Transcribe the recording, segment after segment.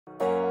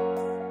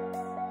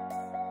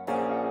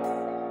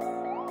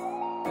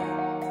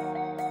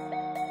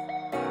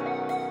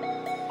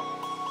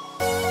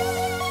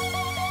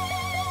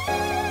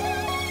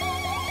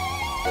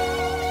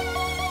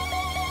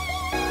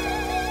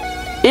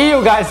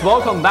Yo guys,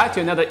 welcome back to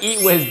another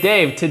Eat with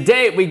Dave.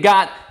 Today we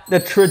got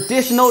the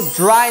traditional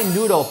dry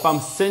noodle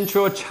from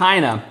Central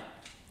China.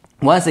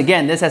 Once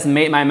again, this has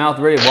made my mouth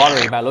really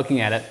watery by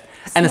looking at it.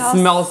 And it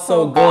smells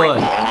so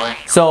good.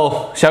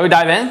 So, shall we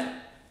dive in?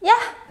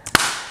 Yeah.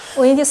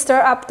 We need to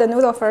stir up the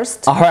noodle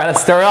first. Alright,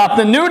 let's stir up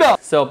the noodle.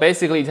 So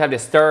basically you have to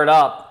stir it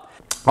up.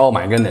 Oh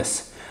my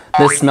goodness.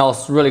 This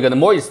smells really good. The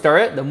more you stir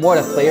it, the more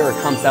the flavor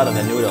comes out of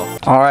the noodle.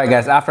 Alright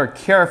guys, after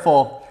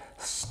careful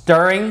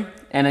stirring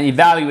and an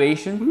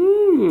evaluation,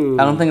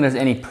 I don't think there's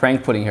any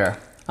prank pudding here.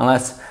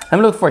 Unless, let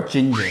me look for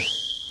ginger.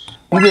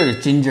 Maybe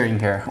there's ginger in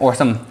here, or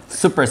some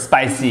super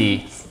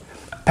spicy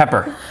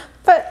pepper.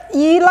 But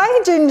you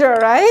like ginger,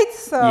 right?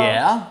 So.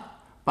 Yeah,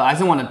 but I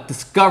just want to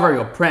discover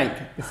your prank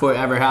before it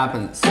ever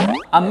happens.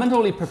 I'm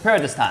mentally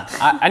prepared this time.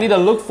 I need to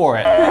look for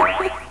it.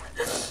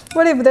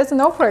 What if there's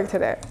no prank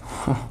today?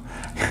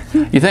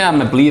 You think I'm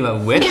gonna believe a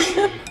witch?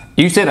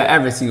 You say that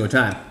every single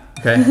time,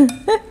 okay?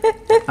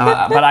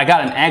 But I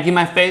got an egg in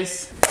my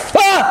face.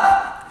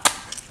 Ah!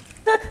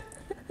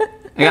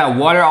 I got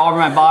water all over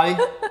my body.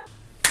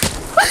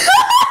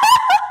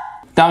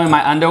 Down in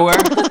my underwear.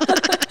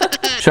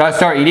 Should I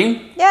start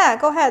eating? Yeah,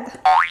 go ahead.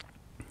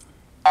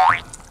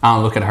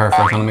 I'll look at her first.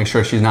 I want to make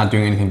sure she's not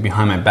doing anything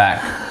behind my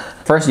back.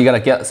 First, you gotta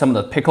get some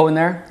of the pickle in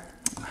there.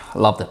 I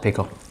love the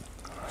pickle.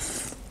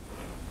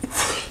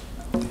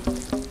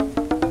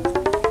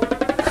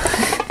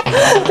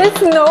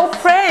 There's no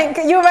prank.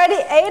 You already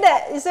ate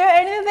it. Is there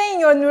anything in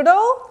your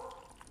noodle?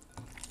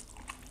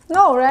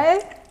 No,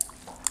 right?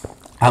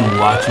 I'm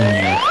watching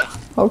you.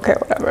 Okay,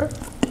 whatever.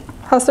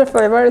 How's the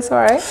flavor? It's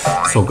alright?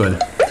 So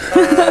good.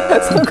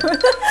 So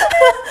good.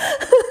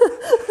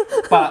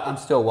 But I'm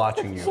still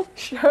watching you.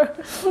 Sure.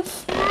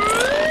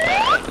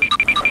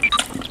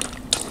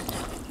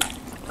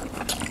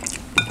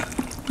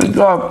 Good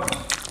job.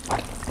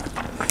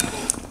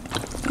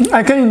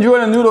 I can't enjoy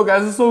the noodle,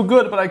 guys. It's so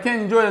good, but I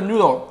can't enjoy the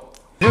noodle.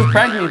 Just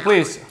prank me,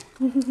 please.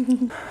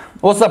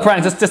 What's the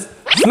prank? Just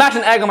smash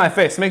an egg on my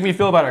face. Make me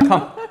feel better.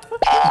 Come.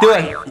 Do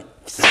it.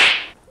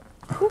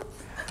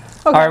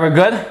 Okay. Alright, we're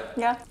good?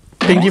 Yeah.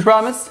 Pinky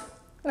promise?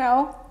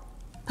 No.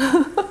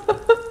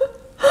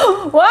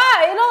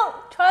 Why? You don't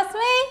trust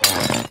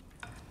me?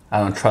 I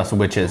don't trust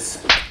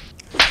witches.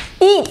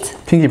 Eat.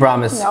 Pinky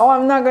promise. No,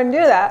 I'm not gonna do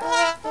that.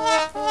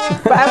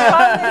 But I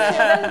promise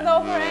you, there's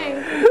no prank.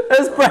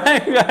 It's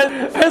prank,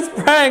 guys. It's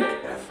prank.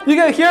 You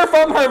can hear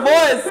from her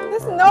voice.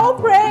 There's no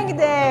prank,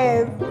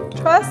 Dave.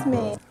 Trust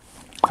me.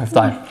 Okay,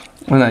 fine.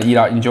 I'm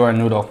gonna enjoy our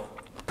noodle.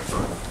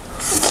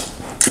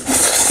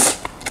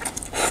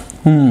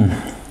 And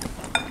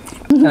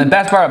the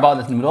best part about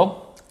this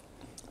noodle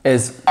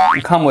is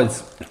it comes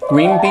with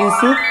green bean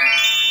soup.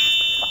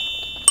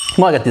 It's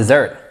more like a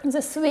dessert. It's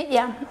a sweet,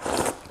 yeah.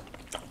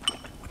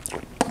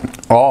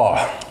 Oh.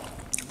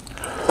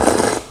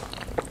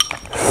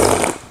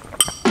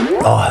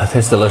 Oh, that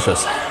tastes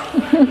delicious.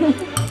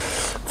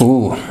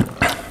 Ooh.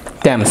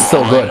 Damn, it's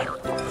so good.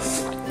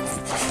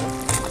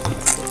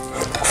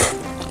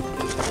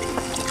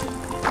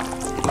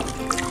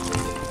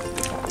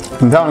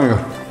 I'm telling you.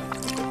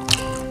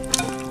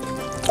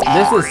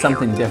 This is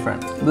something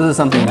different. This is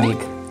something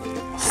unique.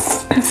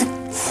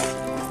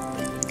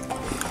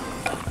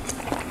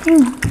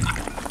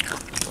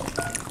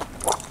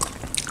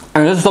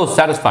 And this is so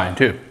satisfying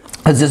too.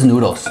 It's just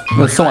noodles.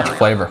 There's so much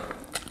flavor.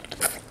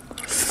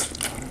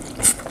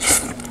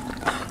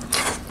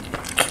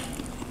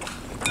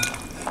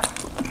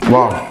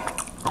 Wow.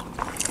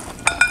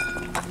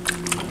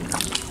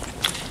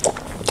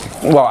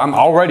 Wow, I'm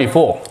already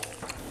full.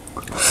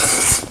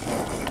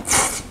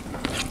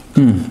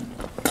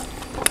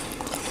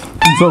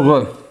 So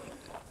good.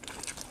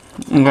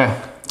 Okay.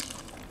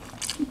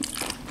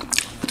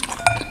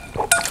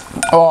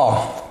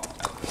 Oh.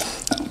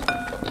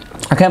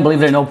 I can't believe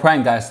there's no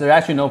prank, guys. There's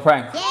actually no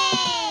prank. Yay!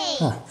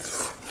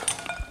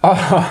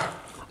 Oh,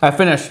 I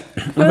finished.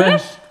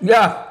 Finished?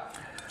 Yeah.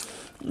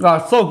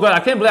 Oh, so good. I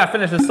can't believe I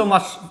finished so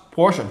much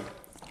portion.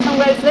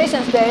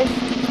 Congratulations, Dave.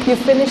 You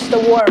finished the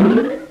worm.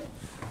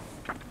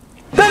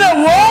 Did it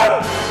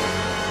work?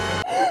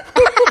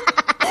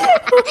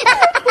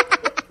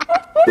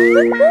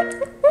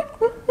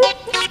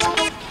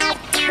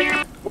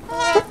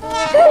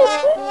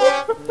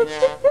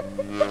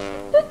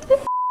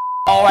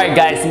 Alright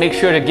guys, make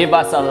sure to give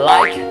us a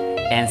like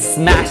and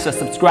smash the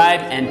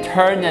subscribe and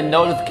turn the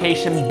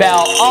notification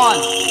bell on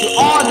to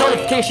all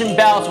notification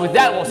bells. With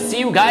that, we'll see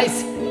you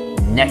guys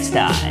next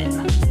time.